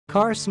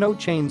Car snow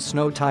chains.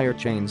 Snow tire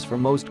chains for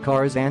most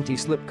cars.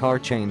 Anti-slip car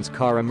chains.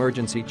 Car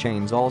emergency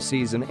chains.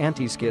 All-season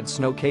anti-skid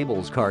snow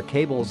cables. Car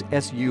cables.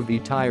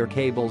 SUV tire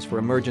cables for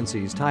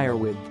emergencies. Tire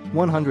width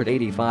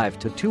 185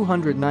 to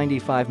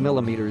 295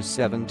 mm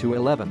 7 to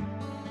 11.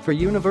 For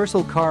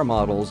universal car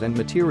models and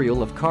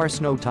material of car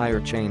snow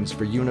tire chains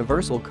for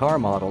universal car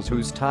models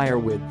whose tire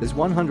width is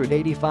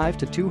 185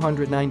 to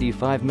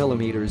 295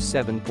 mm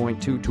 7.2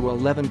 to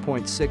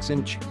 11.6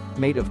 inch,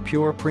 made of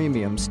pure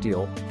premium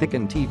steel,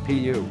 thickened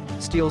TPU,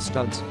 steel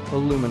studs,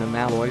 aluminum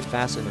alloy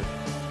fastener.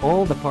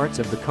 All the parts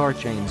of the car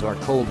chains are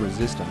cold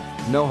resistant,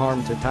 no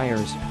harm to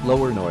tires,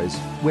 lower noise,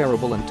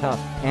 wearable and tough,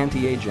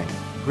 anti-aging,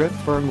 grip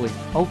firmly,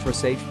 ultra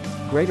safe.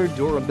 Greater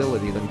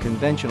durability than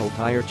conventional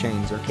tire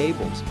chains or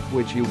cables,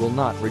 which you will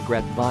not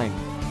regret buying.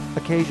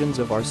 Occasions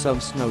of our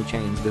sub-snow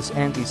chains. This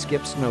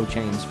anti-skip snow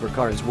chains for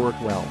cars work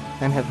well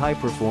and have high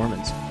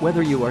performance,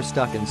 whether you are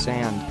stuck in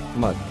sand,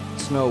 mud,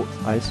 snow,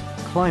 ice,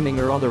 climbing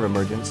or other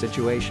emergent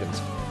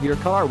situations. Your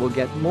car will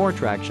get more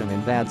traction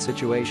in that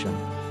situation.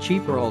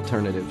 Cheaper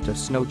alternative to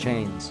snow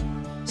chains.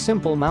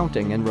 Simple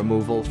mounting and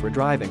removal for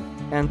driving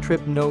and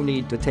trip. No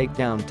need to take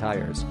down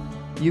tires.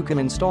 You can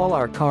install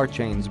our car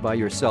chains by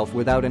yourself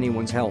without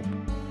anyone's help.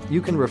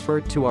 You can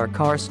refer to our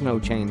car snow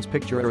chains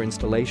picture or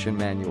installation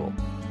manual.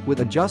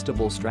 With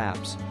adjustable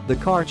straps, the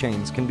car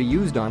chains can be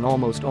used on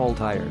almost all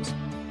tires.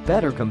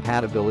 Better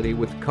compatibility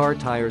with car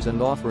tires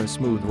and offer a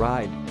smooth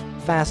ride.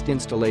 Fast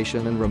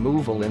installation and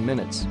removal in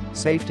minutes,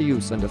 safe to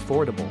use and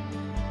affordable.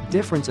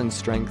 Difference in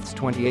strengths.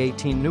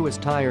 2018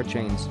 newest tire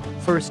chains,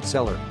 first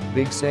seller,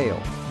 big sale,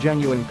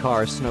 genuine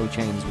car snow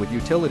chains with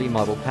utility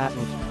model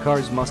patent.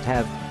 Cars must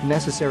have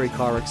necessary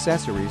car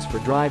accessories for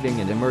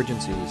driving and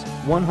emergencies,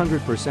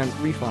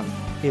 100% refund.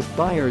 If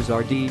buyers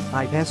are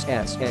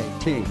dissatisfied,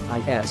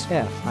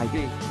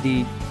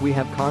 we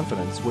have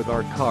confidence with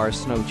our car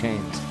snow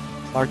chains.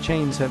 Our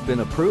chains have been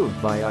approved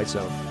by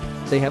ISO.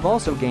 They have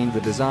also gained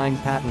the design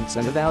patents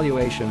and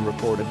evaluation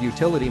report of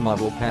utility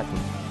model patent.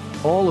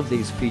 All of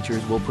these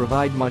features will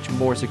provide much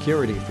more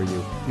security for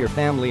you, your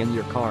family and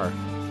your car.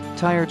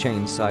 Tire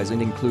chain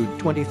sizing include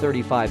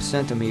 20-35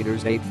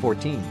 cm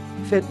 8-14,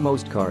 fit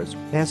most cars,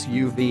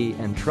 SUV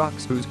and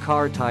trucks whose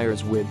car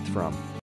tires width from